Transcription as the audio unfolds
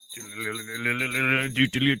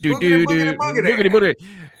Boogity, boogity.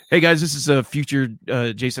 Hey guys, this is future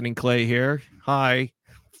Jason and Clay here. Hi,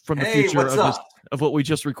 from the Hey, future what's of up? of what we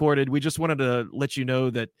just recorded. We just wanted to let you know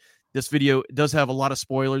that this video does have a lot of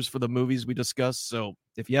spoilers for the movies we discussed. So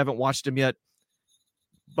if you haven't watched them yet,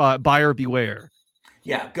 buyer beware.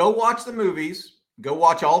 Yeah, go watch the movies. Go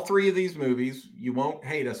watch all three of these movies. You won't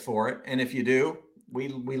hate us for it, and if you do, we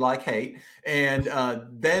like hate. And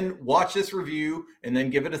then watch this review, and then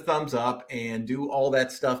give it a thumbs up, and do all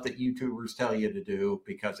that stuff that YouTubers tell you to do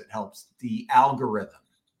because it helps the algorithm.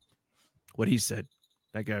 What he said,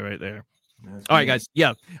 that guy right there. That's All right, me. guys.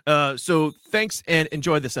 Yeah. So thanks and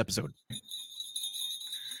enjoy this episode.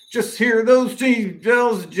 Just hear those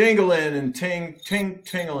bells jingling and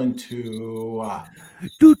tingling too.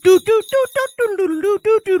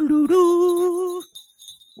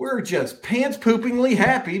 We're just pants poopingly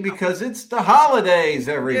happy because it's the holidays,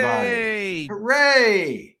 everybody. Yay!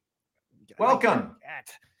 Hooray! Welcome.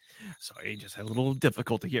 Sorry, just had a little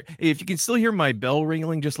difficulty here. If you can still hear my bell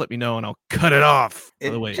ringing, just let me know and I'll cut it off.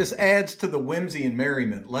 It just adds to the whimsy and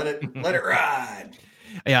merriment. Let it ride.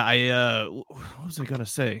 Yeah, what was I gonna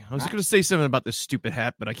say? I was gonna say something about this stupid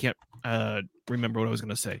hat, but I can't remember what I was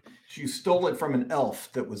gonna say. You stole it from an elf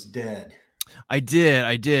that was dead. I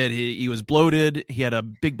did. He was bloated. He had a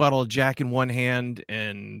big bottle of Jack in one hand,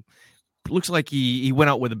 and looks like he went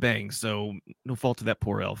out with a bang. So no fault to that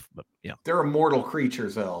poor elf. But yeah, they're immortal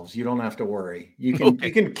creatures, elves. You don't have to worry. You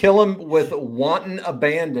can kill them with wanton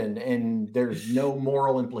abandon, and there's no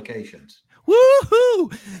moral implications.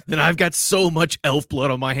 Woohoo! Then I've got so much elf blood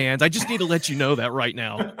on my hands. I just need to let you know that right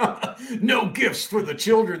now. No gifts for the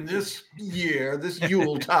children this year, this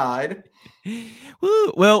Yuletide.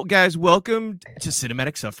 Woo. Well, guys, welcome to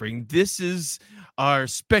Cinematic Suffering. This is our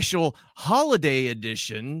special holiday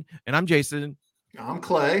edition, and I'm Jason. I'm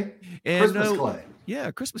Clay. And, Christmas Clay. Yeah,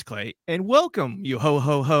 Christmas Clay. And welcome, you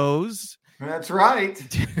ho-ho-hos. That's right.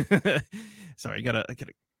 Sorry, I got a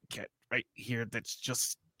cat right here that's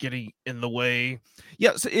just getting in the way.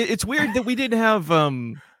 Yeah, so it's weird that we didn't have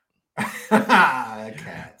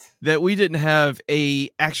cat. That we didn't have a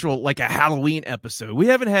actual like a Halloween episode. We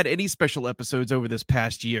haven't had any special episodes over this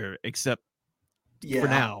past year, except for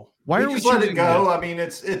now. Why are we just let it go? I mean,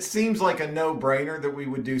 it seems like a no-brainer that we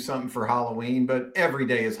would do something for Halloween, but every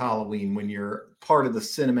day is Halloween when you're part of the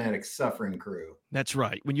Cinematic Suffering crew. That's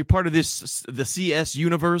right. When you're part of the CS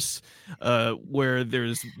universe, where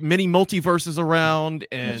there's many multiverses around,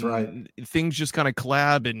 and things just kind of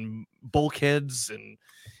collab and bulkheads, and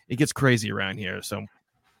it gets crazy around here. So,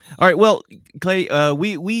 all right. Well, Clay,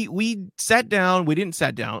 we sat down. We didn't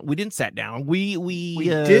sat down. We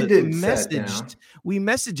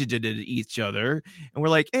messaged each other, and we're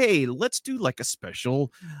like, hey, let's do like a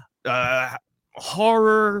special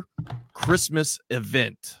horror Christmas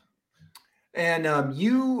event. And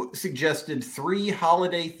you suggested 3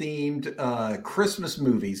 holiday-themed Christmas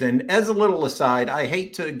movies. And as a little aside, I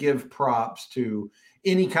hate to give props to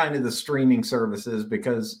any kind of the streaming services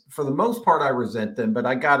because for the most part, I resent them. But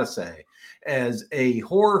I got to say, as a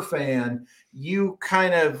horror fan, you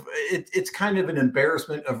it's kind of an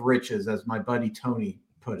embarrassment of riches, as my buddy Tony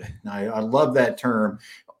put it. And I love that term.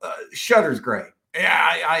 Shudder's great.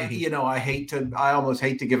 Yeah, I almost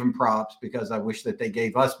hate to give them props because I wish that they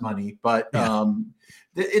gave us money, but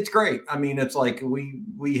it's great. I mean, it's like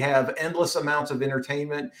we have endless amounts of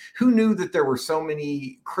entertainment. Who knew that there were so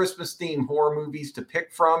many Christmas themed horror movies to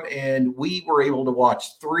pick from? And we were able to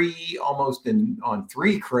watch 3 on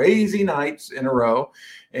 3 crazy nights in a row.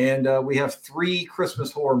 And we have 3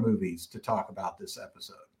 Christmas horror movies to talk about this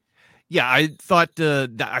episode. Yeah, I thought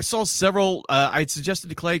I saw several. I'd suggested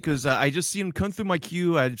to Clay because I just seen them come through my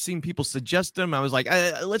queue. I've seen people suggest them. I was like,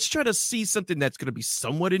 let's try to see something that's going to be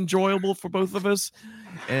somewhat enjoyable for both of us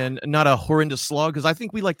and not a horrendous slog. Because I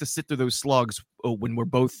think we like to sit through those slogs when we're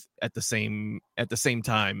both at the same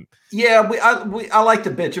time. Yeah, I like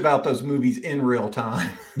to bitch about those movies in real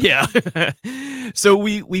time. Yeah. So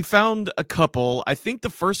we found a couple. I think the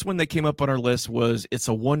first one that came up on our list was It's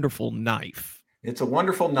a Wonderful Knife. It's a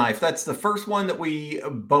Wonderful Knife. That's the first one that we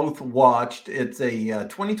both watched. It's a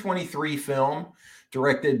 2023 film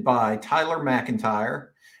directed by Tyler McIntyre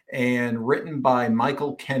and written by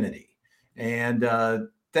Michael Kennedy. And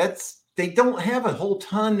they don't have a whole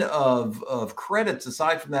ton of credits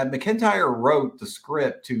aside from that. McIntyre wrote the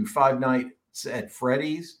script to Five Nights at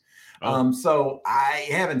Freddy's. So I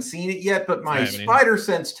haven't seen it yet, but my spider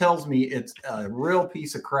sense tells me it's a real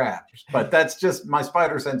piece of crap. But that's just my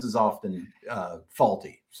spider sense is often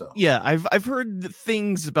faulty. So yeah, I've heard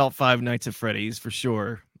things about Five Nights at Freddy's for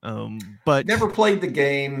sure. But never played the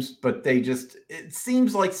games, but it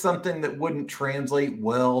seems like something that wouldn't translate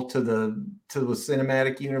well to the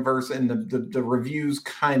cinematic universe, and the reviews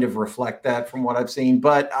kind of reflect that from what I've seen.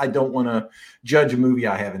 But I don't want to judge a movie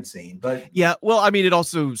I haven't seen. But yeah, well, I mean, it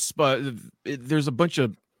also there's a bunch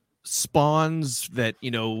of spawns that,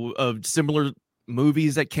 of similar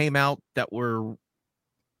movies that came out that were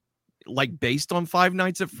like based on Five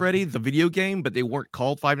Nights at Freddy, the video game, but they weren't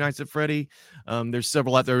called Five Nights at Freddy. There's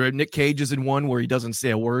several out there. Nick Cage is in one where he doesn't say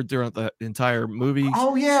a word throughout the entire movie.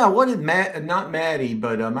 Oh yeah, what did not Maddie,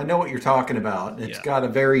 but I know what you're talking about. It's got a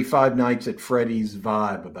very Five Nights at Freddy's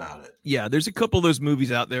vibe about it. Yeah, there's a couple of those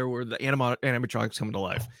movies out there where the animatronics come to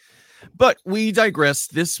life. But we digress.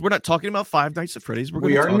 We're not talking about Five Nights at Freddy's.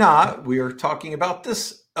 We are talking about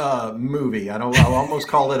this movie. I'll almost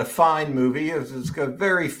call it a fine movie. It's a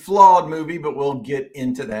very flawed movie, but we'll get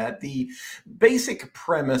into that. The basic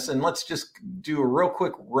premise, and let's just do a real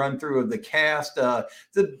quick run through of the cast. The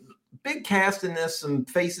big cast in this, some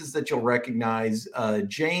faces that you'll recognize.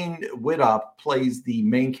 Jane Widdop plays the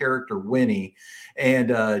main character, Winnie. And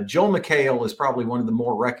Joel McHale is probably one of the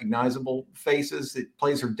more recognizable faces. It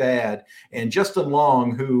plays her dad. And Justin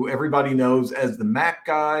Long, who everybody knows as the Mac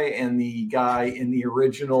guy and the guy in the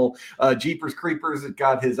original Jeepers Creepers that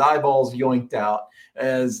got his eyeballs yoinked out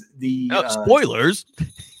as the... spoilers!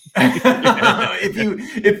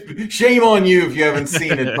 if shame on you if you haven't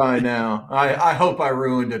seen it by now. I hope I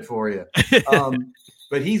ruined it for you.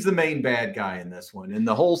 But he's the main bad guy in this one. And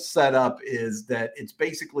the whole setup is that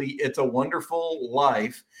It's a Wonderful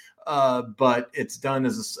Life, but it's done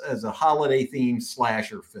as a holiday themed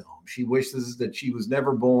slasher film. She wishes that she was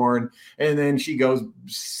never born. And then she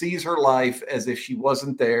sees her life as if she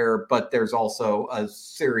wasn't there, but there's also a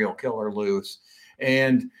serial killer loose.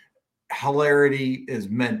 And hilarity is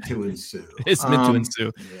meant to ensue. It's meant to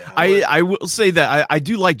ensue. Yeah, I will say that I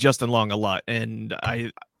do like Justin Long a lot. And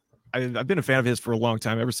I've been a fan of his for a long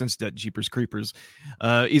time, ever since that Jeepers Creepers.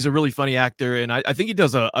 He's a really funny actor, and I think he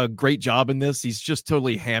does a great job in this. He's just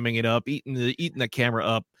totally hamming it up, eating the camera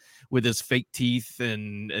up with his fake teeth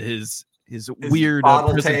and his weird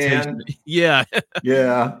presentation. Yeah.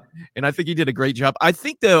 And I think he did a great job. I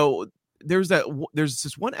think though there's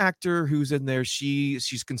this one actor who's in there.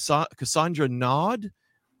 She's Cassandra Nod.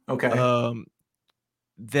 Okay.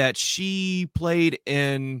 That she played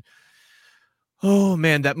in. Oh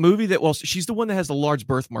man, that movie she's the one that has the large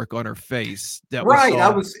birthmark on her face. Right. I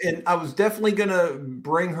was definitely gonna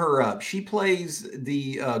bring her up. She plays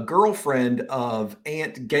the girlfriend of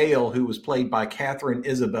Aunt Gail, who was played by Catherine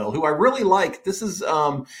Isabel, who I really like. This is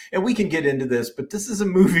and we can get into this, but this is a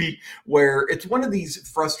movie where it's one of these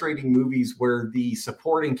frustrating movies where the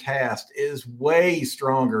supporting cast is way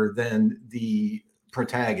stronger than the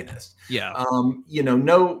protagonist. Yeah.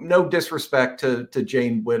 No disrespect to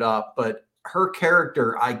Jane Widdop, but her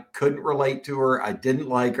character, I couldn't relate to her. I didn't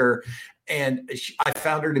like her. And I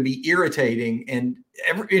found her to be irritating. And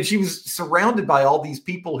she was surrounded by all these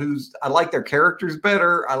people I like their characters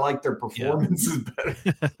better. I like their performances better.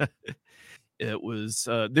 It was,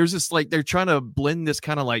 there's this, like, they're trying to blend this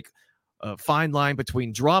kind of like fine line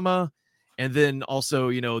between drama and then also,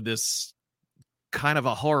 this kind of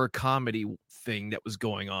a horror comedy thing that was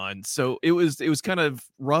going on. So it was kind of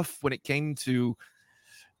rough when it came to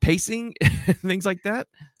pacing, things like that.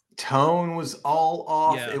 Tone was all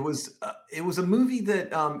off. Yeah. It was a movie that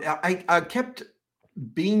I kept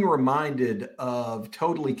being reminded of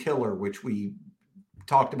Totally Killer, which we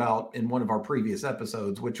talked about in one of our previous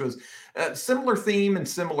episodes, which was a similar theme and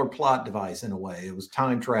similar plot device in a way. It was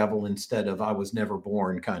time travel instead of I was never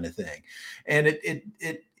born kind of thing. And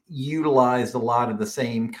it utilized a lot of the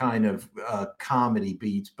same kind of comedy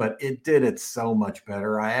beats, but it did it so much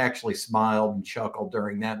better. I actually smiled and chuckled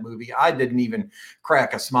during that movie. I didn't even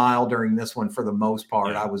crack a smile during this one for the most part.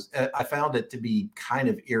 Yeah. I found it to be kind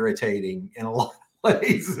of irritating in a lot of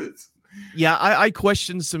places. Yeah, I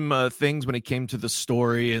questioned some things when it came to the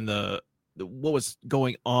story and the what was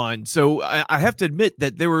going on. So I have to admit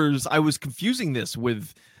that I was confusing this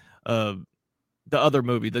with the other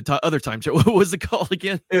movie, other time show. What was it called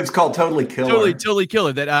again? It's called Totally Killer. Totally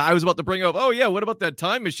Killer. That I was about to bring up. Oh yeah, what about that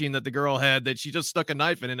time machine that the girl had that she just stuck a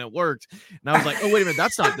knife in and it worked? And I was like, oh wait a minute,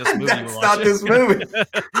 that's not this movie. That's not this movie.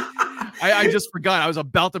 I just forgot. I was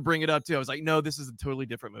about to bring it up too. I was like, no, this is a totally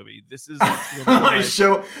different movie. This is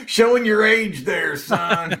showing your age there,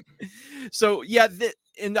 son. So yeah,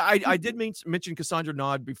 and I did mention Cassandra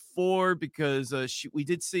Nod before because we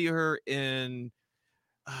did see her in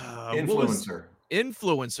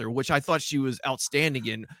Influencer, which I thought she was outstanding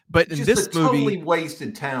in. But in this movie, totally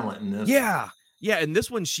wasted talent in this. Yeah. Yeah, and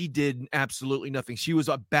this one she did absolutely nothing. She was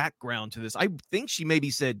a background to this. I think she maybe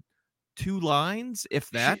said 2 lines, if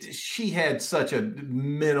that. She had such a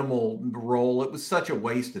minimal role. It was such a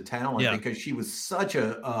waste of talent Yeah. because she was such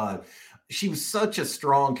a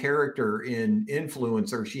strong character in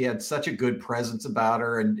Influencer. She had such a good presence about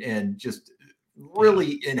her and just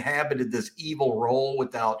really inhabited this evil role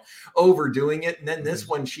without overdoing it. And then this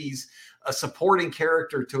one, she's a supporting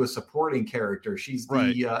character to a supporting character. She's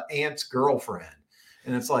the aunt's girlfriend.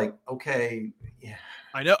 And it's like, okay, yeah.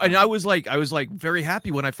 I know. And I was like very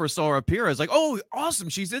happy when I first saw her appear. I was like, oh, awesome.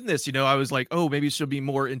 She's in this. I was like, oh, maybe she'll be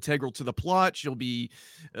more integral to the plot. She'll be,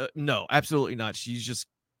 no, absolutely not. She's just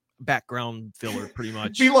background filler pretty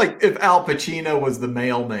much. Be like if Al Pacino was the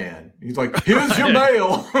mailman. He's like, here's your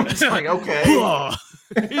mail. It's like, okay.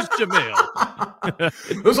 Here's your mail.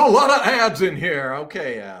 There's a lot of ads in here.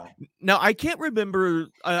 Okay, Al. Now, I can't remember.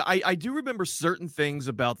 I do remember certain things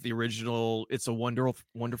about the original It's a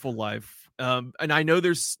Wonderful Life. And I know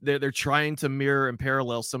they're trying to mirror and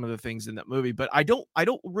parallel some of the things in that movie, but I don't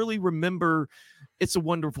really remember It's a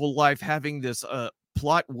Wonderful Life having this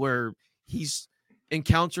plot where he's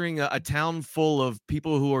encountering a town full of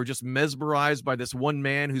people who are just mesmerized by this one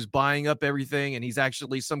man who's buying up everything, and he's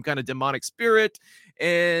actually some kind of demonic spirit,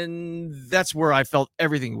 and that's where I felt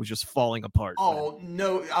everything was just falling apart. Oh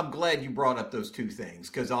no, I'm glad you brought up those two things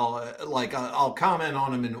because I'll comment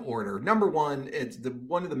on them in order. Number one, it's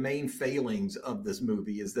one of the main failings of this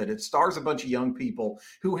movie is that it stars a bunch of young people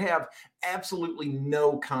who have absolutely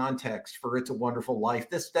no context for It's a Wonderful Life.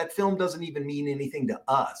 That film doesn't even mean anything to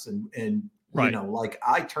us, and right. Like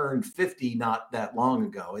I turned 50 not that long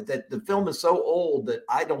ago. That the film is so old that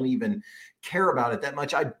I don't even care about it that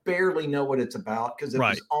much. I barely know what it's about because it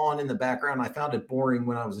was on in the background. I found it boring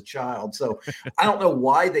when I was a child. So I don't know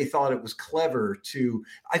why they thought it was clever to,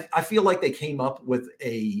 I feel like they came up with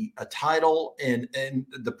a title and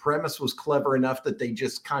the premise was clever enough that they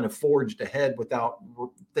just kind of forged ahead without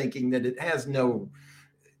thinking that it has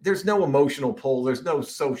there's no emotional pull. There's no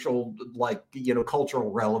social, cultural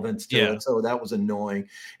relevance to it. So that was annoying.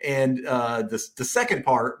 And the second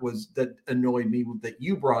part was that annoyed me that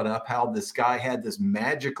you brought up how this guy had this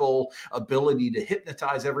magical ability to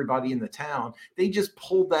hypnotize everybody in the town. They just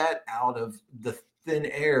pulled that out of the thin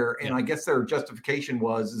air. And I guess their justification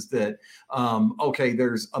is that,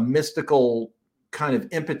 there's a mystical kind of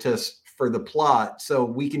impetus for the plot, so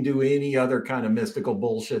we can do any other kind of mystical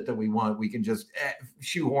bullshit that we want. We can just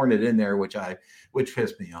shoehorn it in there, which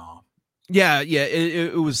pissed me off. Yeah,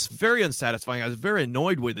 it was very unsatisfying. I was very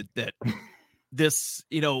annoyed with it that this,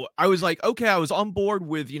 I was like, okay, I was on board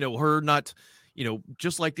with, her not,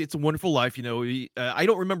 just like It's a Wonderful Life. I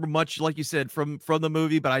don't remember much, like you said, from the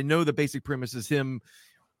movie, but I know the basic premise is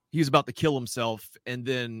he was about to kill himself, and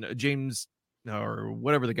then James, or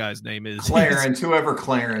whatever the guy's name is, whoever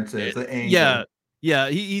Clarence is, the angel. Yeah,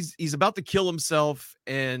 he's about to kill himself,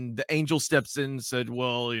 and the angel steps in and said,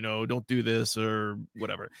 well, don't do this or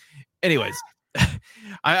whatever. Anyways,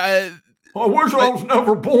 I wish I was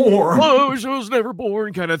never born. I wish I was never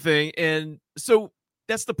born, kind of thing. And so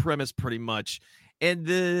that's the premise pretty much. And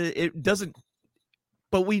it doesn't,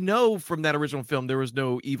 but we know from that original film there was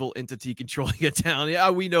no evil entity controlling a town.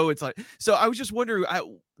 Yeah, we know it's like. So I was just wondering,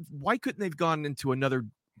 why couldn't they've gone into another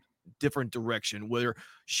different direction where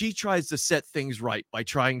she tries to set things right by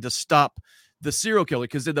trying to stop the serial killer?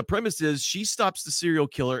 Because the premise is she stops the serial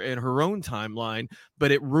killer in her own timeline,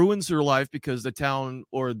 but it ruins her life because the town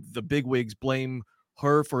or the bigwigs blame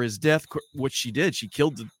her for his death, which she did. She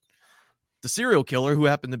killed the serial killer, who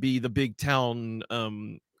happened to be the big town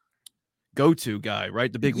go-to guy,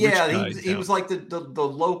 right? The big rich guy. He was like the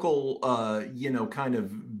local kind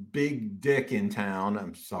of big dick in town.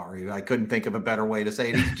 I'm sorry, I couldn't think of a better way to say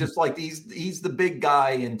it. He's just like he's the big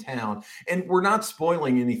guy in town. And we're not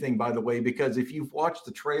spoiling anything, by the way, because if you've watched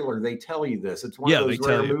the trailer, they tell you this. It's one of those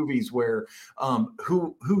rare movies where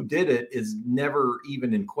who did it is never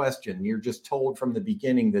even in question. You're just told from the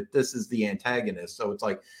beginning that this is the antagonist. So it's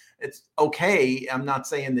like, it's okay. I'm not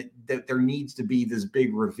saying that there needs to be this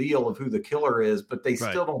big reveal of who the killer is, but they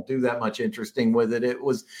still don't do that much interesting with it. It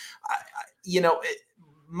was,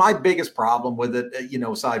 my biggest problem with it,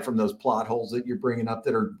 aside from those plot holes that you're bringing up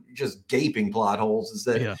that are just gaping plot holes, is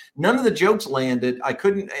that none of the jokes landed. I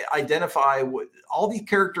couldn't identify all these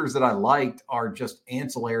characters that I liked are just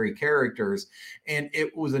ancillary characters, and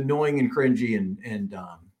it was annoying and cringy and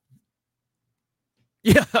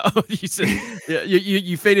Yeah, you said yeah,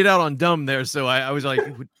 you faded out on dumb there, so I was like,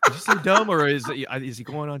 did you say dumb or is he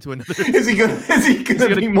going on to another? Is he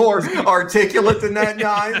gonna be more he- articulate than that?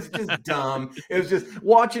 No, it's just dumb. It was just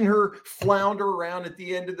watching her flounder around at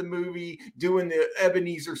the end of the movie doing the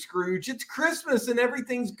Ebenezer Scrooge. It's Christmas and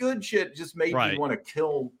everything's good shit. Just made me Right. want to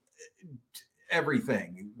kill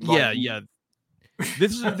everything. Yeah, yeah.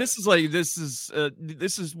 This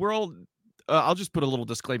is we're all. I'll just put a little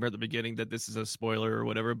disclaimer at the beginning that this is a spoiler or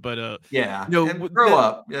whatever. But yeah, you know, and grow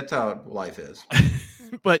up. That's how life is.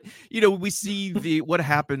 But we see what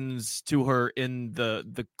happens to her in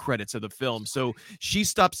the credits of the film. So she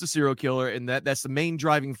stops the serial killer, and that's the main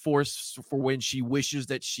driving force for when she wishes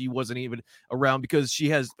that she wasn't even around, because she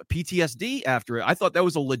has PTSD after it. I thought that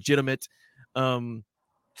was a legitimate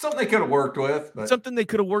something they could have worked with, but something they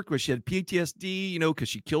could have worked with. She had PTSD, because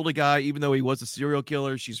she killed a guy, even though he was a serial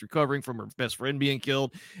killer. She's recovering from her best friend being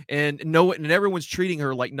killed, and everyone's treating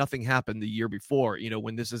her like nothing happened the year before,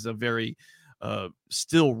 when this is a very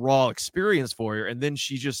still raw experience for her. And then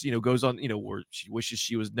she just, goes on, where she wishes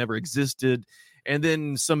she was never existed. And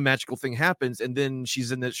then some magical thing happens. And then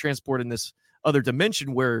she's in this transport in this other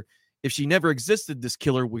dimension where if she never existed, this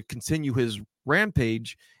killer would continue his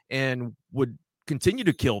rampage and would continue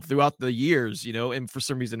to kill throughout the years, and for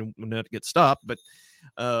some reason it would not get stopped. But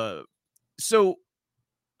so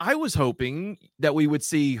I was hoping that we would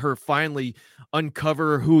see her finally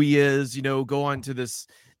uncover who he is, go on to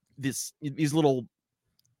these little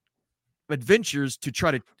adventures to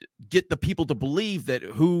try to get the people to believe that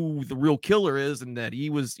who the real killer is, and that he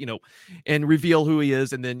was, and reveal who he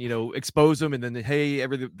is, and then, expose him, and then, hey,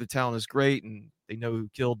 the town is great and they know who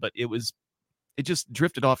killed. But it just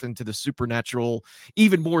drifted off into the supernatural,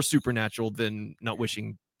 even more supernatural than Not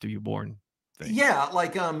Wishing to Be Born thing. Yeah,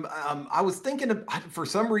 like I was thinking of, for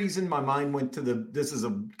some reason my mind went to this is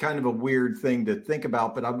a kind of a weird thing to think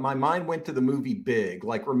about, but my mind went to the movie Big.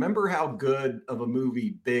 Like, remember how good of a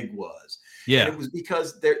movie Big was? Yeah. And it was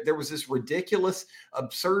because there was this ridiculous,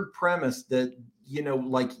 absurd premise that,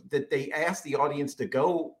 like that they asked the audience to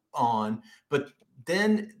go on, but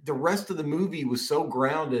then the rest of the movie was so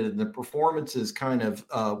grounded, and the performances kind of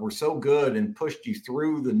were so good and pushed you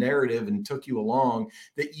through the narrative and took you along,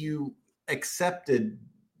 that you accepted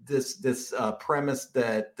this premise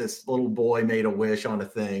that this little boy made a wish on a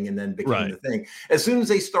thing and then became the thing. As soon as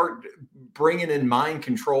they start bringing in mind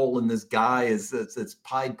control, and this guy is this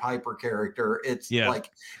Pied Piper character, it's like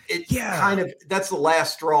kind of, that's the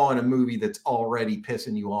last straw in a movie that's already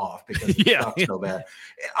pissing you off because it sucks so bad.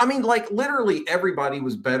 I mean, like, literally everybody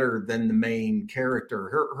was better than the main character.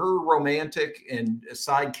 Her romantic and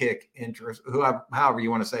sidekick interest, however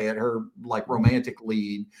you want to say it, her like romantic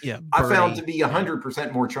lead, I found to be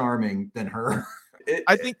 100% more charming than her.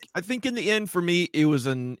 I think in the end, for me, it was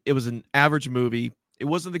an average movie. It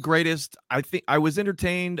wasn't the greatest. I think I was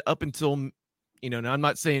entertained up until, now I'm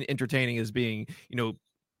not saying entertaining as being,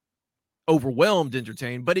 overwhelmed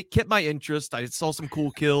entertained, but it kept my interest. I saw some cool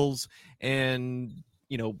kills, and,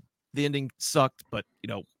 the ending sucked, but,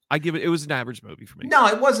 I give it was an average movie for me. No,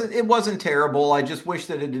 it wasn't terrible. I just wish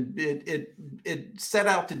that it set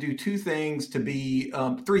out to do two things, to be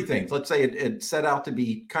three things. Let's say it set out to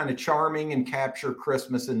be kind of charming and capture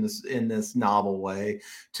Christmas in this novel way,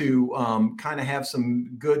 to kind of have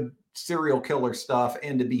some good serial killer stuff,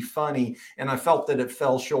 and to be funny. And I felt that it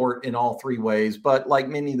fell short in all three ways, but like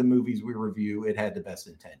many of the movies we review, it had the best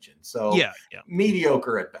intention. So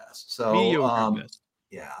mediocre at best. So mediocre at best.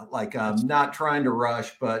 Yeah, like not trying to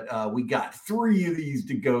rush, but we got three of these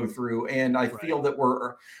to go through, and I feel that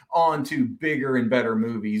we're on to bigger and better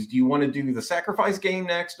movies. Do you want to do The Sacrifice Game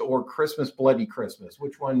next, or Christmas Bloody Christmas?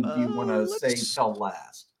 Which one do you want to save till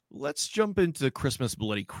last? Let's jump into Christmas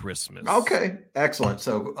Bloody Christmas. Okay, excellent.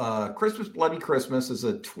 So Christmas Bloody Christmas is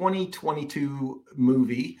a 2022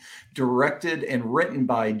 movie directed and written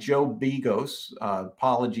by Joe Begos.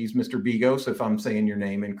 Apologies, Mr. Begos, if I'm saying your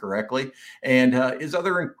name incorrectly. And his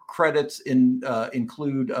other credits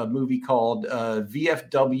include a movie called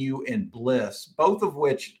VFW and Bliss, both of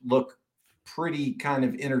which look pretty kind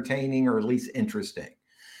of entertaining, or at least interesting.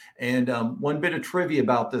 And one bit of trivia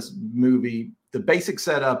about this movie: the basic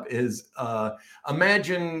setup is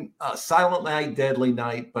imagine Silent Night, Deadly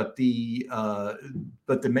Night, but the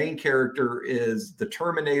main character is the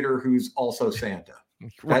Terminator, who's also Santa.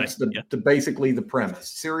 That's basically the premise.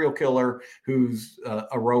 Serial killer who's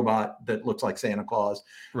a robot that looks like Santa Claus.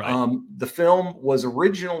 Right. The film was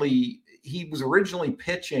originally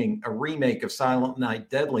pitching a remake of Silent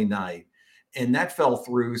Night, Deadly Night, and that fell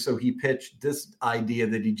through. So he pitched this idea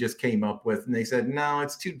that he just came up with, and they said, no,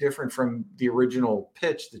 it's too different from the original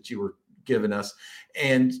pitch that you were given us.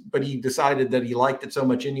 But he decided that he liked it so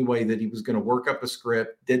much anyway that he was going to work up a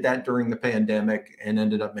script, did that during the pandemic, and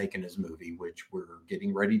ended up making his movie, which we're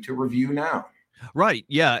getting ready to review now. Right.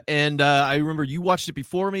 Yeah. And I remember you watched it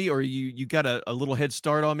before me, or you got a little head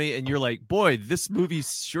start on me, and you're like, boy, this movie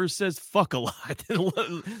sure says fuck a lot.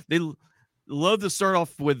 They love to start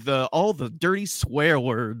off with all the dirty swear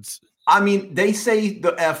words. I mean, they say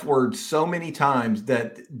the F word so many times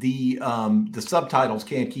that the subtitles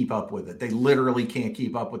can't keep up with it. They literally can't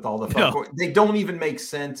keep up with all the fuck words. They don't even make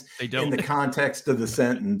sense in the context of the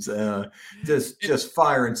sentence. Just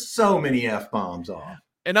firing so many F-bombs off.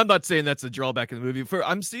 And I'm not saying that's a drawback in the movie.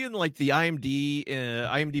 I'm seeing like the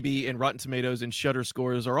IMDb and Rotten Tomatoes and Shudder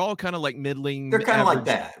scores are all kind of like middling. They're kind of like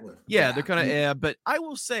that. Yeah, they're kind of. But I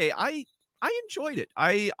will say, I enjoyed it.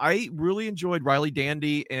 I really enjoyed Riley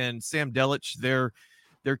Dandy and Sam Delich.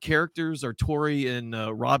 Their characters are Tori and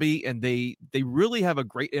Robbie, and they really have a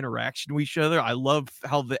great interaction with each other. I love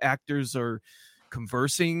how the actors are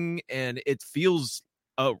conversing, and it feels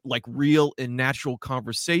like real and natural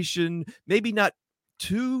conversation. Maybe not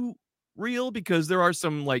too real, because there are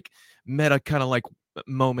some like meta kind of like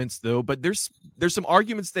moments though, but there's some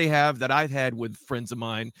arguments they have that I've had with friends of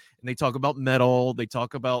mine, and they talk about metal, they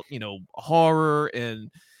talk about horror, and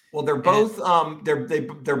well, they're both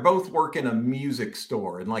they're both work in a music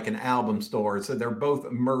store and like an album store, so they're both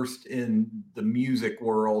immersed in the music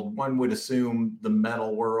world. One would assume the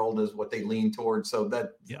metal world is what they lean towards, so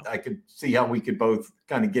that I could see how we could both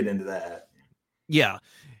kind of get into that. Yeah.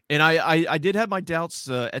 And I did have my doubts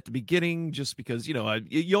at the beginning, just because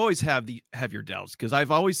you always have your doubts, because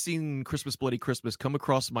I've always seen Christmas Bloody Christmas come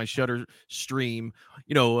across my Shudder stream,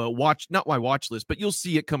 watch, not my watch list, but you'll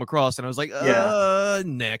see it come across, and I was like,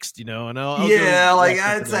 next, and I'll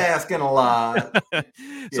it's asking a lot.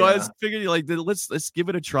 So I was figuring like let's give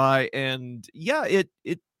it a try, and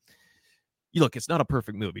it. Look, it's not a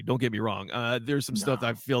perfect movie. Don't get me wrong. There's some stuff that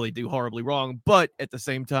I feel they do horribly wrong, but at the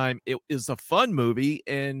same time, it is a fun movie,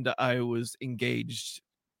 and I was engaged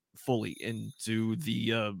fully into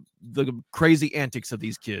the crazy antics of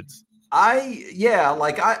these kids.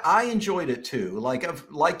 I enjoyed it too.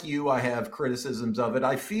 Like you, I have criticisms of it.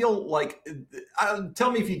 I feel like,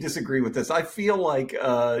 tell me if you disagree with this. I feel like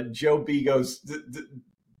Joe Begos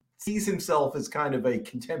sees himself as kind of a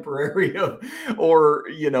contemporary of, or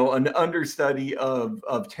an understudy of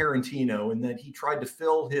Tarantino, and that he tried to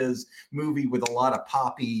fill his movie with a lot of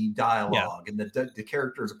poppy dialogue, and the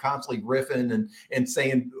characters are constantly riffing and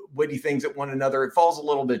saying witty things at one another. It falls a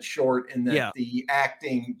little bit short, in that the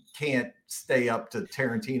acting can't stay up to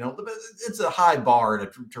Tarantino. It's a high bar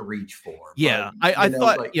to reach for. Yeah, but, I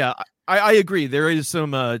thought, I agree. There is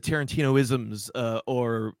some Tarantino-isms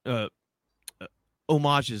or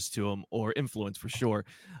homages to him, or influence for sure.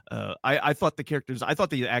 I thought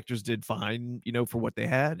the actors did fine, for what they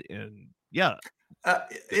had, and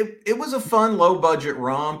it was a fun low budget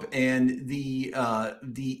romp, and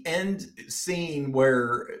the end scene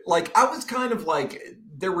where I was kind of like,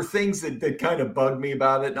 there were things that kind of bugged me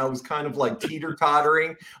about it, and I was kind of like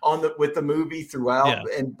teeter-tottering with the movie throughout,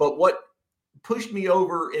 but what pushed me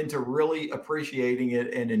over into really appreciating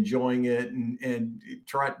it and enjoying it, and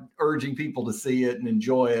urging people to see it and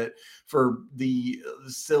enjoy it for the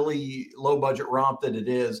silly low budget romp that it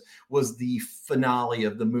is, was the finale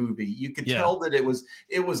of the movie. You could tell that it was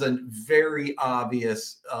a very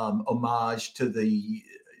obvious homage to the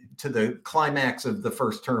climax of the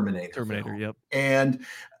first Terminator film. Yep. And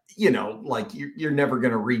you're never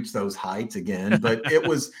going to reach those heights again, but it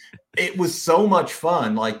was so much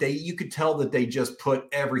fun. You could tell that they just put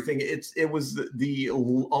everything. It was the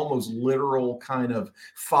almost literal kind of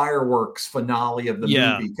fireworks finale of the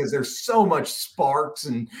movie, because there's so much sparks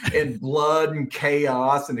and blood and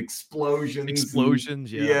chaos and explosions.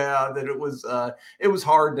 That it was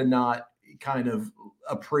hard to not kind of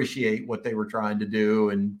appreciate what they were trying to do,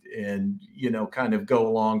 and kind of go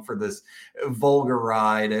along for this vulgar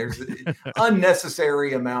ride. There's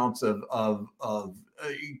unnecessary amounts of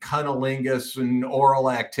cunnilingus and oral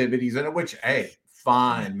activities in it, which, hey,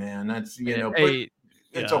 fine, man. That's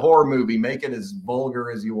it's a horror movie. Make it as vulgar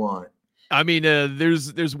as you want. I mean,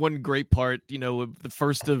 there's one great part, the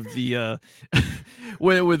first of the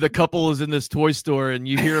when the couple is in this toy store, and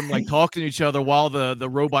you hear them like talking to each other while the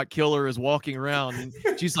robot killer is walking around, and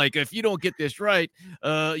she's like, if you don't get this right,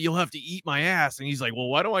 you'll have to eat my ass. And he's like, well,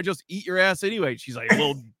 why don't I just eat your ass anyway? She's like,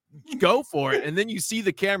 well, go for it. And then you see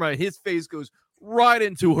the camera, his face goes right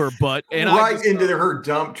into her butt, and into her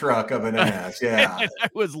dump truck of an ass. Yeah. I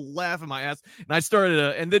was laughing my ass, and I started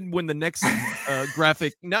and then when the next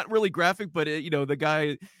graphic, not really graphic, but the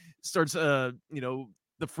guy starts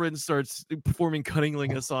the friend starts performing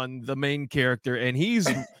cunnilingus on the main character, and he's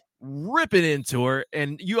ripping into her,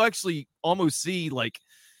 and you actually almost see like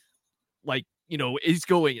he's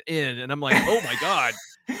going in, and I'm like, oh my god.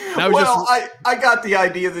 Well, I got the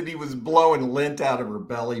idea that he was blowing lint out of her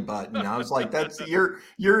belly button. I was like, "That's you're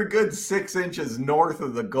a good 6 inches north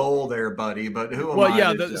of the goal there, buddy." But who am I? Well,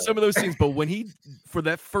 yeah, some of those scenes. But when for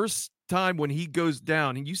that first time when he goes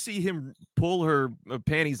down, and you see him pull her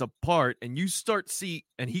panties apart, and you start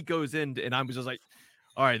and he goes in, and I was just like,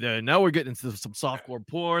 all right, then now we're getting into some softcore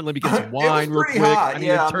porn. Let me get some wine real quick. Hot. I need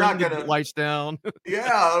to turn the lights down.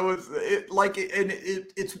 Yeah,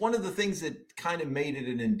 it's one of the things that kind of made it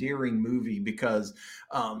an endearing movie because,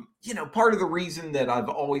 part of the reason that I've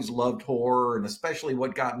always loved horror, and especially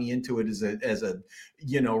what got me into it as a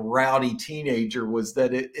rowdy teenager, was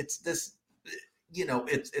that it's this.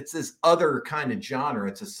 It's this other kind of genre.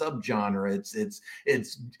 It's a subgenre.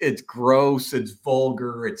 It's gross. It's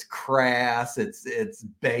vulgar. It's crass. It's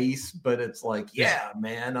base. But it's like, yeah,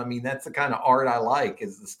 man. I mean, that's the kind of art I like.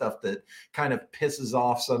 Is the stuff that kind of pisses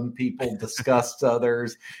off some people, disgusts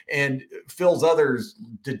others, and fills others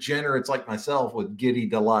degenerates like myself with giddy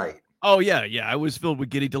delight. Oh yeah. I was filled with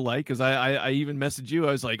giddy delight because I even messaged you.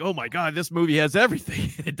 I was like, oh my god, this movie has everything.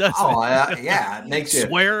 It does. Oh yeah, it makes you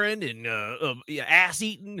swearing and ass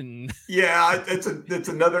eating and that's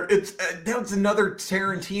another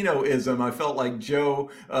Tarantino-ism. I felt like Joe,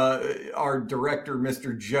 our director,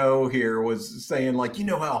 Mr. Joe here, was saying like,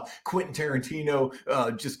 how Quentin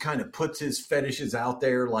Tarantino just kind of puts his fetishes out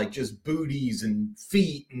there, like just booties and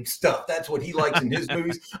feet and stuff. That's what he likes in his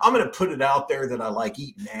movies. I'm gonna put it out there that I like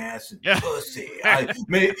eating ass. Pussy.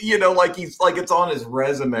 Like he's like it's on his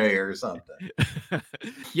resume or something.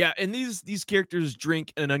 Yeah, and these characters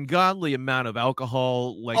drink an ungodly amount of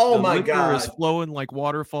alcohol. Like, oh the my god, is flowing like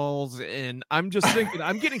waterfalls, and I'm just thinking,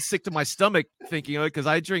 I'm getting sick to my stomach thinking of it because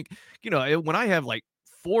I drink. When I have like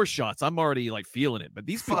 4 shots, I'm already like feeling it. But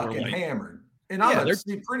these people fucking are like hammered. And I'm a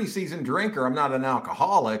pretty seasoned drinker. I'm not an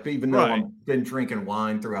alcoholic, even though I've been drinking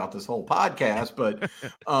wine throughout this whole podcast. But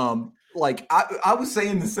like I was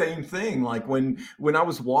saying the same thing. Like when I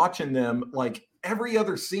was watching them, like every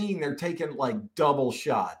other scene, they're taking like double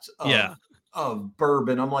shots of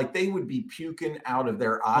bourbon. I'm like, they would be puking out of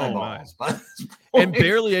their eyeballs by this point. And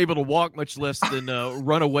barely able to walk, much less than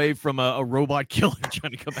run away from a robot killer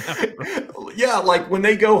trying to come out. Yeah, like when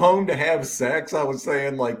they go home to have sex, I was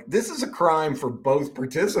saying like, this is a crime for both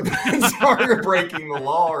participants. You're breaking the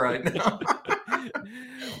law right now.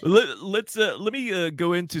 Let me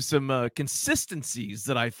go into some consistencies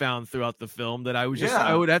that I found throughout the film that I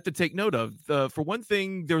would have to take note of. For one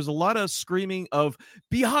thing, there was a lot of screaming of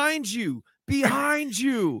behind you,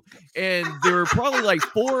 and there were probably like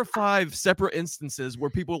 4 or 5 separate instances where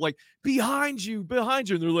people were like behind you, and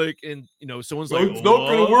they're like, and someone's like, it's not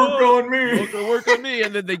gonna work on me,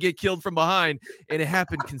 and then they get killed from behind, and it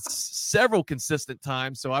happened several consistent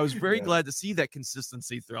times. So I was very glad to see that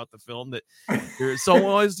consistency throughout the film, that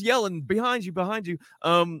someone was yelling behind you.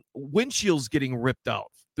 Windshields getting ripped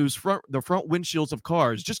off, the front windshields of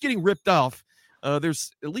cars just getting ripped off. There's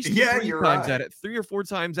at least 3 or 4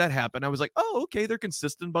 times that happened. I was like, oh, okay, they're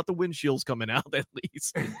consistent about the windshields coming out at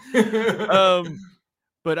least.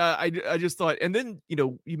 But I just thought, and then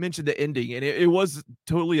you mentioned the ending, and it was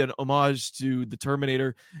totally an homage to the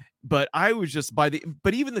Terminator. But I was just but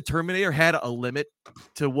even the Terminator had a limit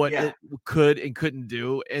to what it could and couldn't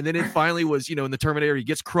do. And then it finally was, in the Terminator, he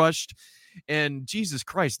gets crushed. And Jesus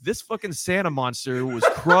Christ, this fucking Santa monster was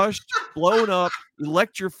crushed, blown up,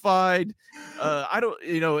 electrified.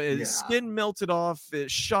 His skin melted off, it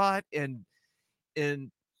shot, and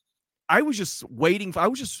I was just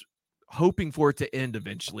hoping for it to end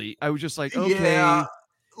eventually. I was just like, okay. Yeah.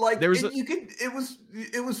 Like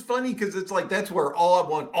it was funny because it's like that's where all I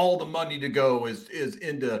want all the money to go is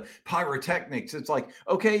into pyrotechnics. It's like,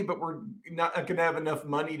 okay, but we're not gonna have enough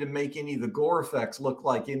money to make any of the gore effects look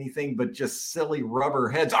like anything but just silly rubber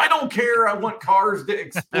heads. I don't care. I want cars to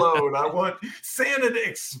explode. I want Santa to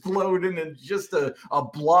explode and just a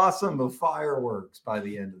blossom of fireworks by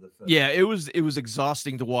the end of the film. Yeah, it was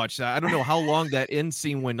exhausting to watch. I don't know how long that end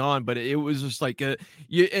scene went on, but it was just like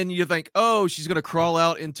you think, oh, she's gonna crawl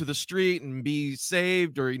out into the street and be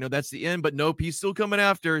saved, or that's the end, but nope, he's still coming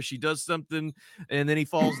after her. She does something and then he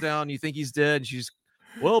falls down, you think he's dead, and she's,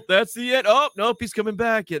 well, that's the end. Oh nope, he's coming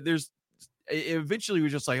back. Eventually we're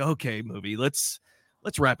just like, okay, movie, let's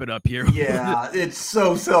wrap it up here. Yeah, it's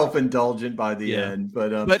so self-indulgent by the end,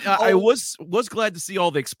 but I was glad to see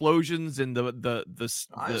all the explosions and the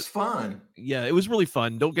it's fun. Yeah, it was really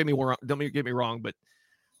fun. Don't get me wrong, but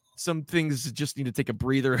some things just need to take a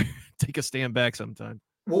breather, take a stand back sometime.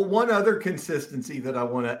 Well, one other consistency that I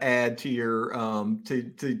want to add to your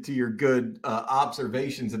to your good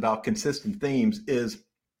observations about consistent themes is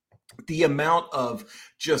the amount of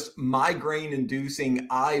just migraine inducing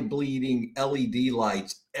eye bleeding LED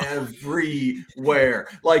lights everywhere.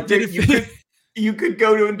 Like you could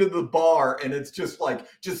go into the bar and it's just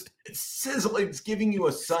sizzling. It's giving you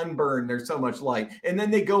a sunburn. There's so much light. And then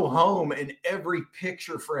they go home and every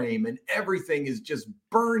picture frame and everything is just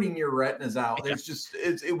burning your retinas out. There's just,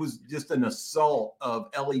 it was just an assault of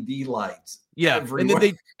LED lights. Yeah,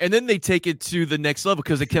 everywhere. and then they take it to the next level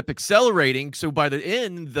because they kept accelerating. So by the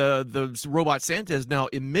end, the robot Santa is now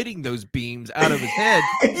emitting those beams out of his head,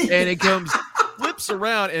 and it flips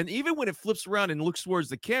around. And even when it flips around and looks towards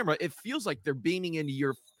the camera, it feels like they're beaming into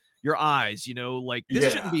your eyes. You know, like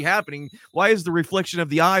this shouldn't be happening. Why is the reflection of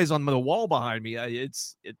the eyes on the wall behind me?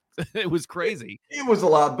 It was crazy. It was a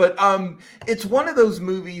lot, but it's one of those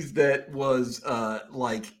movies that was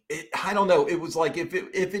like I don't know. It was like if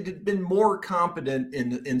it had been more competent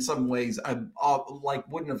in some ways, I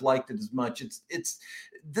wouldn't have liked it as much.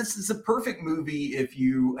 This is a perfect movie if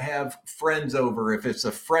you have friends over, if it's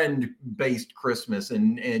a friend-based Christmas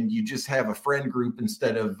and you just have a friend group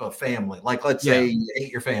instead of a family. Like, let's say you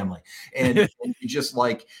hate your family and you just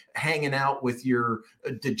like hanging out with your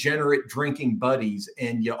degenerate drinking buddies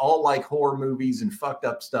and you all like horror movies and fucked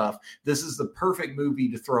up stuff. This is the perfect movie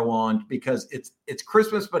to throw on because it's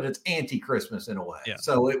Christmas, but it's anti-Christmas in a way. Yeah.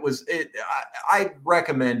 So I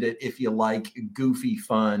recommend it if you like goofy,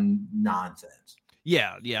 fun nonsense.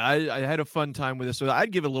 Yeah, I had a fun time with this. So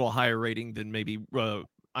I'd give it a little higher rating than maybe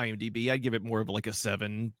IMDb. I'd give it more of like a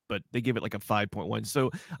 7, but they give it like a 5.1. So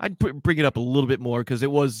I'd bring it up a little bit more because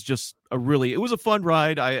it was just it was a fun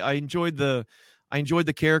ride. I enjoyed the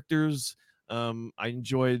characters. I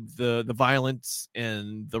enjoyed the violence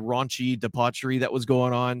and the raunchy debauchery that was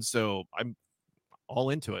going on. So I'm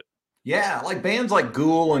all into it. Yeah, like bands like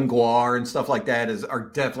Ghoul and Gwar and stuff like that are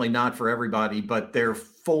definitely not for everybody, but they're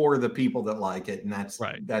for the people that like it, and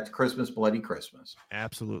that's Christmas, Bloody Christmas.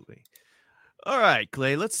 Absolutely. All right,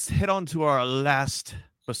 Clay, let's head on to our last,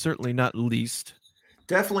 but certainly not least.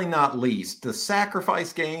 Definitely not least. The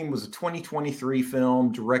Sacrifice Game was a 2023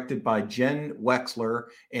 film directed by Jen Wexler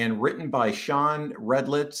and written by Sean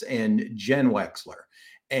Redlitz and Jen Wexler.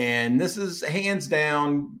 And this is hands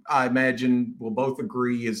down, I imagine we'll both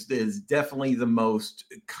agree, is definitely the most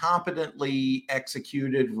competently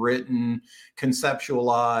executed, written,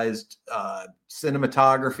 conceptualized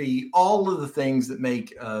cinematography, all of the things that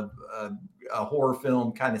make a horror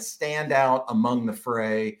film kind of stand out among the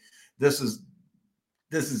fray. This is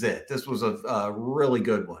it. This was a really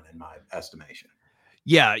good one in my estimation.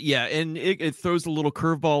 Yeah. And it throws a little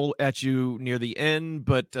curveball at you near the end,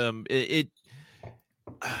 but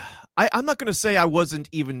I'm not going to say I wasn't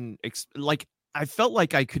even I felt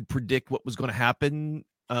like I could predict what was going to happen.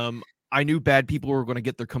 I knew bad people were going to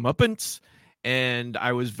get their comeuppance, and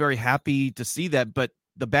I was very happy to see that. But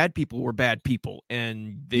the bad people were bad people,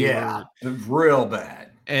 and they were real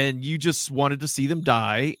bad. And you just wanted to see them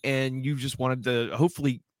die, and you just wanted to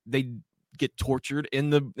hopefully they get tortured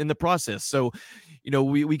in the process. So,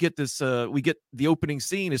 we get this. We get the opening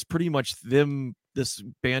scene is pretty much them. This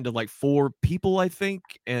band of like 4 people, I think,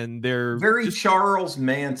 and they're very Charles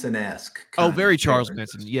Manson-esque. Oh, very Charles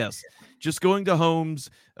Manson. Yes. Just going to homes,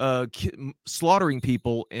 slaughtering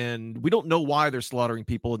people. And we don't know why they're slaughtering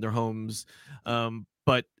people in their homes.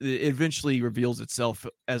 But it eventually reveals itself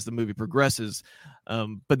as the movie progresses.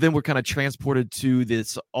 But then we're kind of transported to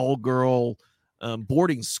this all-girl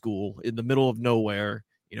boarding school in the middle of nowhere,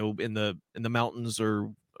 in the mountains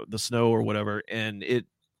or the snow or whatever. And it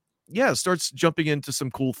starts jumping into some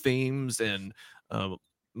cool themes and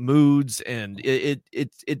moods, and it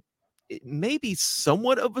may be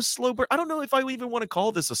somewhat of a slow burn. I don't know if I even want to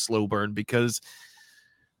call this a slow burn because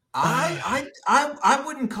I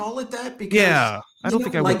wouldn't call it that because I don't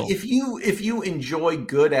think I will. If you enjoy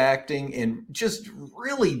good acting and just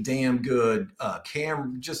really damn good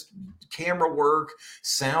camera work,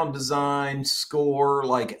 sound design, score,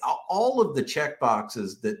 like all of the check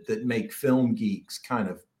boxes that make film geeks kind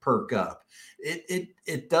of perk up.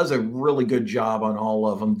 It does a really good job on all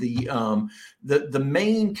of them. The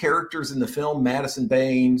main characters in the film, Madison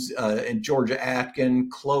Baines and Georgia Atkin,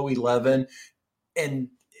 Chloe Levin, and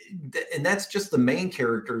that's just the main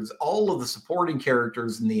characters. All of the supporting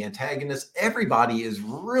characters and the antagonists, everybody is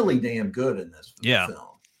really damn good in this film.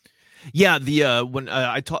 Yeah, the when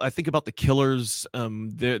I think about the killers,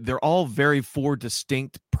 they're all very four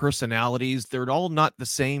distinct personalities. They're all not the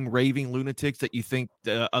same raving lunatics that you think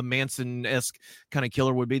a Manson-esque kind of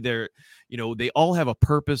killer would be. They all have a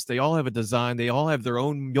purpose, they all have a design, they all have their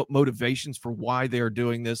own motivations for why they are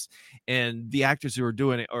doing this. And the actors who are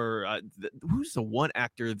doing it are who's the one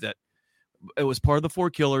actor that it was part of the four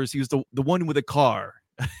killers? He was the one with the car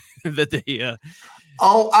that they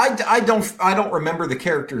Oh, I don't remember the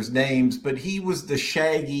characters' names, but he was the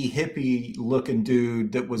shaggy hippie looking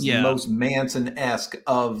dude that was the yeah. most Manson-esque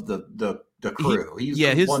of the He crew. He's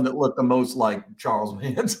yeah, the his one that looked the most like Charles yeah,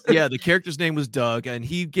 Manson. the character's name was Doug, and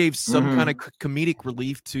he gave some kind of Hmm. comedic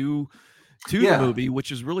relief to the Yeah. movie,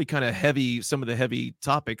 which is really kind of heavy. Some of the heavy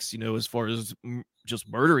topics, as far as just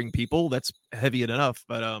murdering people, that's heavy enough.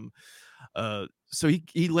 But so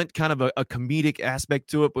he lent kind of a comedic aspect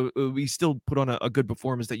to it, but we still put on a good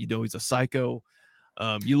performance that he's a psycho.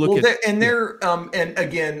 You look Well, at yeah, and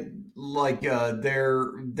again, like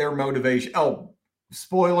their motivation. Oh,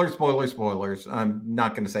 spoilers. I'm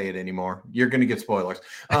not going to say it anymore. You're going to get spoilers.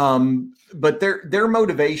 But their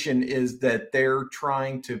motivation is that they're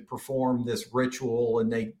trying to perform this ritual,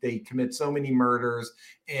 and they commit so many murders,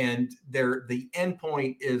 and the end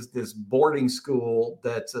point is this boarding school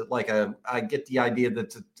that's I get the idea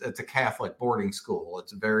that it's a Catholic boarding school.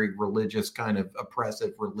 It's a very religious kind of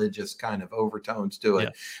oppressive religious kind of overtones to yeah,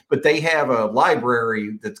 it, but they have a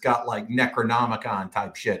library that's got like Necronomicon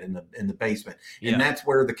type shit in the basement, and yeah. that's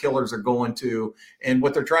where the killers are going to. And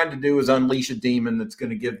what they're trying to do is unleash a demon that's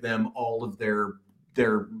going to give them all of their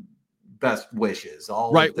best wishes,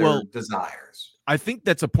 all Right. of their Well, desires. I think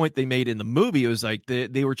that's a point they made in the movie. It was like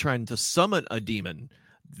they were trying to summon a demon.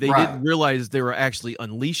 They Right. didn't realize they were actually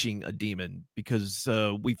unleashing a demon, because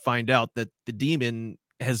we find out that the demon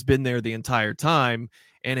has been there the entire time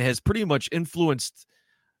and has pretty much influenced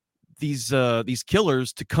these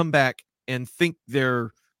killers to come back and think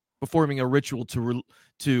they're performing a ritual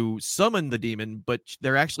to summon the demon, but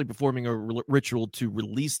they're actually performing a ritual to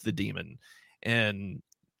release the demon. And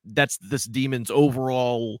that's this demon's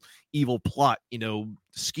overall evil plot,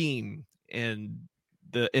 scheme. And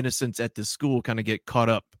the innocents at this school kind of get caught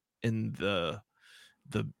up in the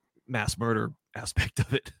mass murder aspect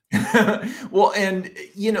of it. Well, and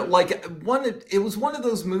like it was one of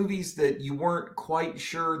those movies that you weren't quite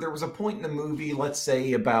sure. There was a point in the movie, let's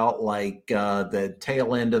say about like the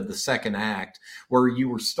tail end of the second act, where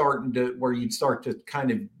where you'd start to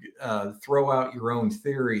kind of throw out your own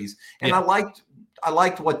theories. And Yeah, I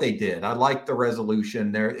liked what they did. I liked the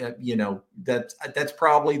resolution there. That's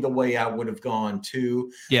probably the way I would have gone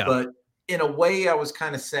too. yeah, But in a way, I was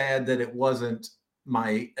kind of sad that it wasn't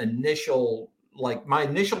my initial my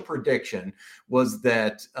initial prediction was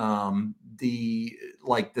that the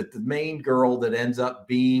main girl that ends up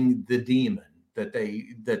being the demon that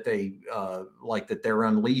they're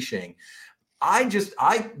unleashing.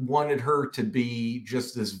 I wanted her to be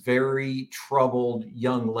just this very troubled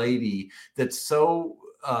young lady that's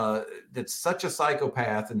such a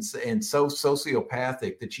psychopath and so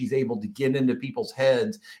sociopathic that she's able to get into people's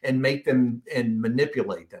heads and make them and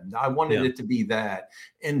manipulate them. I wanted yeah, it to be that.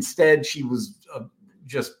 Instead, she was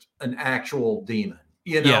just an actual demon,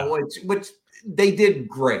 yeah, which they did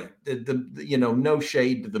great. No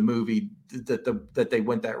shade to the movie that they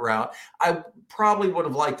went that route. I probably would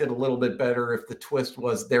have liked it a little bit better if the twist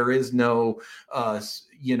was there is no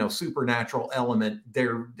supernatural element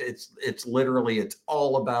there. It's literally it's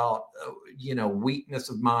all about weakness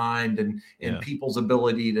of mind and yeah. people's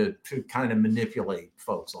ability to kind of manipulate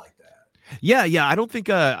folks like that. Yeah. I don't think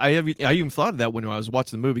I even thought of that when I was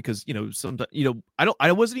watching the movie, because sometimes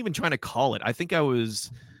I wasn't even trying to call it.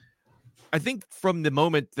 I think from the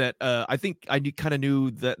moment that I think I kind of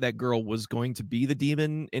knew that that girl was going to be the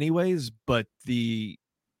demon anyways, but the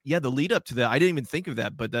lead up to that, I didn't even think of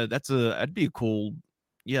that, but that'd be a cool,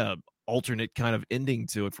 yeah, alternate kind of ending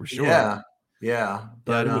to it for sure. Yeah, yeah, Yeah, I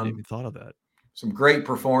but wouldn't even thought of that. some great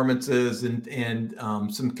performances and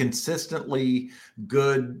some consistently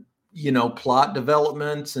good plot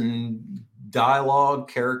developments and dialogue,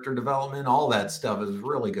 character development. All that stuff is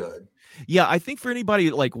really good. Yeah, I think for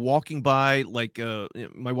anybody like walking by, like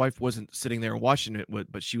my wife wasn't sitting there watching it,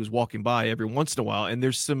 but she was walking by every once in a while, and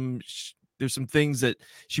there's some things that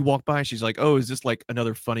she walked by and she's like, "Oh, is this like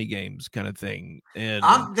another funny games kind of thing?" And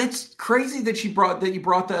That's crazy that you brought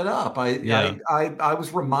that up. yeah, I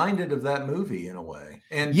was reminded of that movie in a way,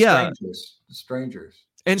 and yeah, Strangers.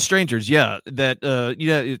 and strangers, yeah, that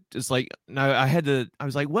it's like now I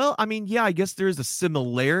was like, well, I mean, yeah, I guess there is a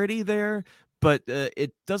similarity there, but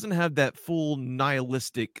it doesn't have that full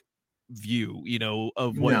nihilistic view,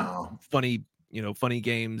 of what No, funny Funny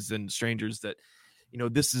Games and Strangers, that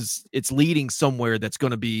it's leading somewhere that's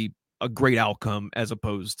going to be a great outcome, as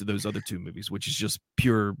opposed to those other two movies, which is just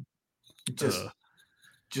pure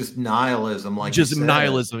just nihilism, like you just said.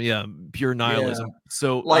 Nihilism. Yeah, pure nihilism. Yeah.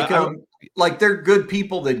 So like they're good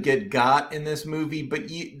people that get got in this movie, but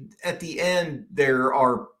at the end there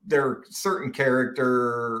are certain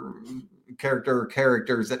characters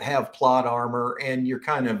that have plot armor, and you're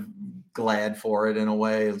kind of glad for it in a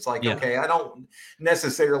way. It's like, okay, I don't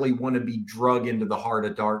necessarily want to be drug into the heart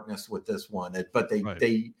of darkness with this one, but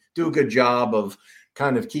they do a good job of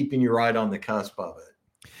kind of keeping you right on the cusp of it.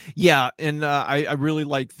 Yeah, and I really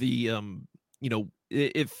like the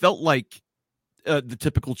it felt like the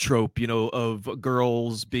typical trope, of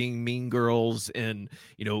girls being mean girls, and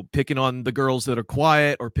picking on the girls that are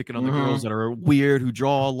quiet, or picking on the girls that are weird, who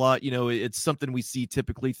draw a lot. It's something we see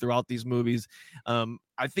typically throughout these movies.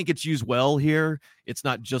 I think it's used well here. It's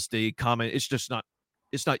not just a comment. It's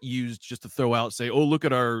not used just to throw out, say, oh, look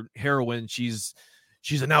at our heroine, she's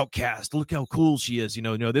an outcast, look how cool she is.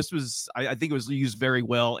 No, this was, I think it was used very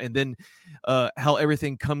well. And then how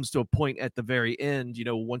everything comes to a point at the very end,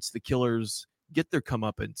 once the killers get their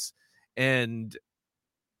comeuppance, and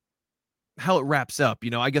how it wraps up.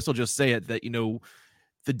 I guess I'll just say it, that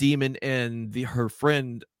the demon and her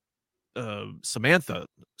friend Samantha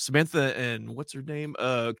and what's her name,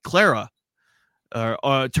 Clara,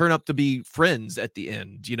 turn up to be friends at the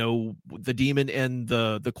end. The demon and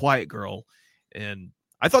the quiet girl. And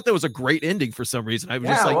I thought that was a great ending for some reason. I was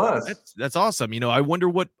just like, that's awesome. I wonder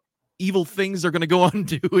what evil things they're going to go on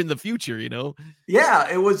to do in the future. Yeah,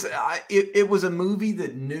 it was a movie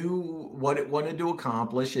that knew what it wanted to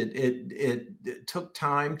accomplish. It took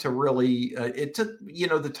time to really it took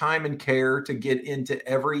the time and care to get into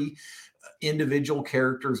every individual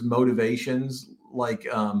character's motivations, like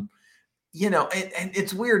and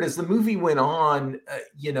it's weird as the movie went on,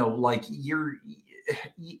 like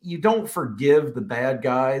you don't forgive the bad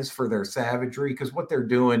guys for their savagery, because what they're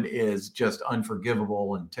doing is just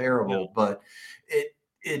unforgivable and terrible. Yeah. But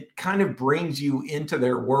it kind of brings you into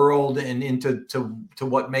their world and into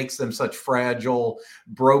what makes them such fragile,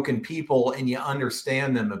 broken people, and you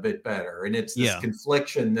understand them a bit better. And it's this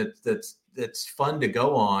confliction that's fun to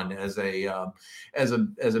go on as a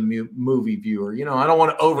movie viewer. I don't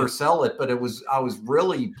want to oversell it, but I was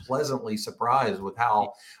really pleasantly surprised with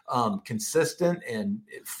how consistent and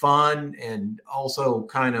fun, and also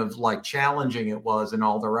kind of like challenging it was in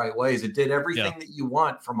all the right ways. It did everything that you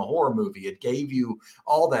want from a horror movie. It gave you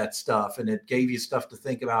all that stuff, and it gave you stuff to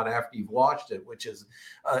think about after you've watched it, which is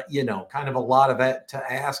kind of a lot of that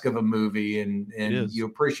to ask of a movie, and you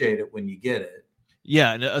appreciate it when you get it.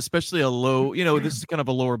 Yeah, and especially a low, this is kind of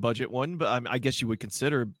a lower budget one, but I guess you would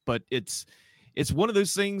consider, but it's one of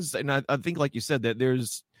those things. And I think, like you said, that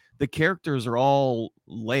the characters are all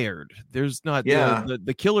layered. There's not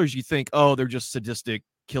the killers. You think, oh, they're just sadistic,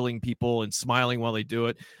 killing people and smiling while they do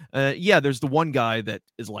it. There's the one guy that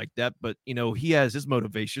is like that, but he has his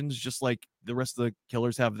motivations, just like the rest of the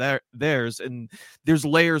killers have theirs. And there's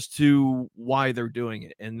layers to why they're doing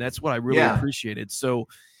it. And that's what I really appreciated. So,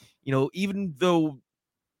 even though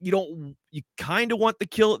you kind of want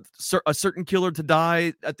a certain killer to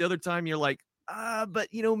die, at the other time you're like, but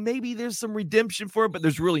maybe there's some redemption for him, but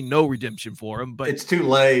there's really no redemption for him. But it's too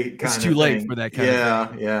late. It's too late for that kind of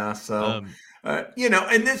thing. Yeah. So,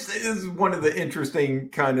 and this is one of the interesting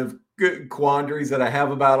kind of quandaries that I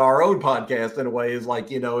have about our own podcast in a way, is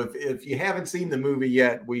like, if you haven't seen the movie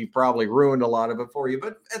yet, we've probably ruined a lot of it for you.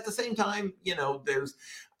 But at the same time, there's,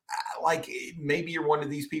 like, maybe you're one of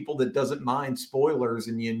these people that doesn't mind spoilers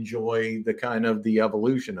and you enjoy the kind of the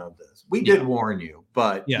evolution of this. We did warn you,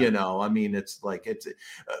 but I mean, it's like,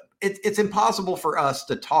 it's impossible for us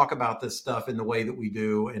to talk about this stuff in the way that we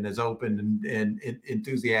do, and as open and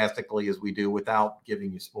enthusiastically as we do, without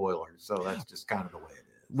giving you spoilers. So that's just kind of the way it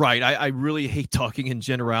is. Right. I really hate talking in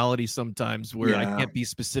generality sometiwe where I can't be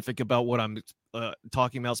specific about what I'm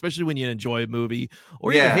talking about, especially when you enjoy a movie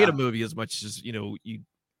or even hate a movie as much as,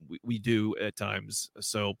 we do at times.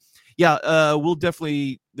 So there'll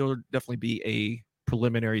definitely be a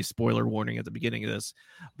preliminary spoiler warning at the beginning of this,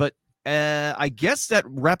 but I guess that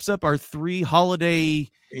wraps up our 3 holiday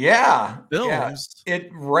films. Yeah. It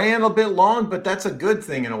ran a bit long, but that's a good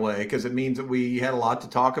thing in a way, because it means that we had a lot to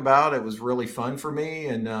talk about. It was really fun for me.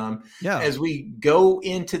 And as we go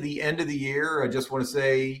into the end of the year, I just want to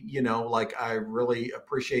say, I really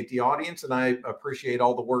appreciate the audience, and I appreciate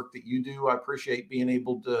all the work that you do. I appreciate being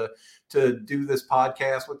able to do this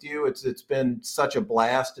podcast with you. It's been such a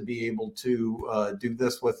blast to be able to do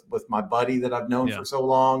this with my buddy that I've known for so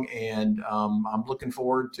long. And I'm looking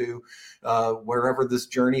forward to wherever this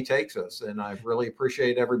journey journey takes us. And I really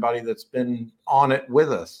appreciate everybody that's been on it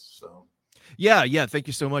with us. So. Yeah. Thank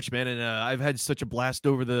you so much, man. And I've had such a blast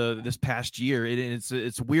over this past year.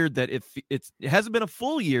 It's weird that it hasn't been a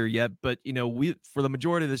full year yet, but we for the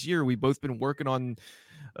majority of this year we've both been working on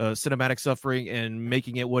Cinematic Suffering and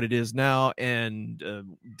making it what it is now. And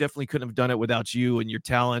definitely couldn't have done it without you and your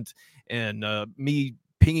talent and me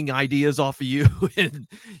pinging ideas off of you. And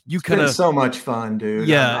you kind of so much fun, dude.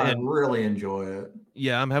 Yeah, I really enjoy it.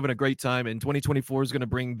 Yeah, I'm having a great time, and 2024 is going to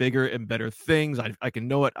bring bigger and better things. I can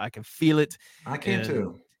know it. I can feel it. I can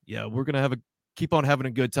too. Yeah, we're going to keep on having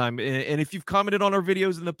a good time. And if you've commented on our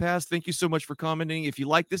videos in the past, thank you so much for commenting. If you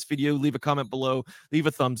like this video, leave a comment below, leave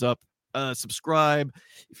a thumbs up, subscribe.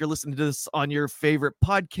 If you're listening to this on your favorite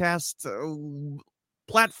podcast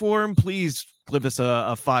platform, please give us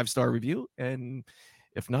a 5-star review. And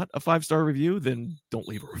if not a 5-star review, then don't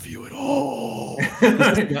leave a review at all.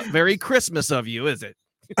 It's not very Christmas of you, is it?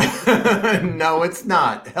 No, it's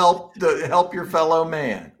not. Help your fellow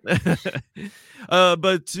man.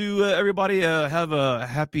 But to everybody, have a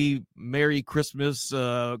happy, Merry Christmas,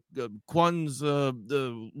 Kwanzaa,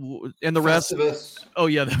 and the rest. Festivus. Oh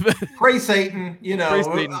yeah, pray Satan. Pray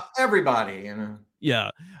Satan. Everybody.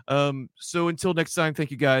 Yeah. So until next time,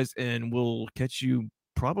 thank you guys, and we'll catch you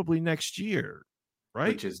probably next year. Right?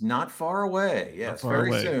 Which is not far away. Yes,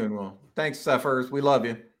 very soon. Well, thanks, Suffers. We love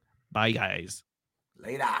you. Bye, guys.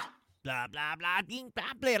 Later. Blah blah blah ding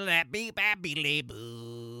blah blah blah bing blah bing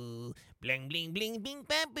boo. Bling bling bling bing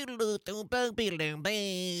blah boo boo bing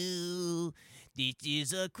boo. This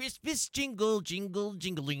is a Christmas jingle, jingle,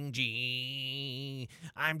 jingling jing.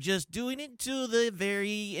 I'm just doing it till the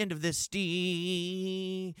very end of this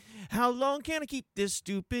sting. How long can I keep this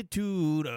stupid toot?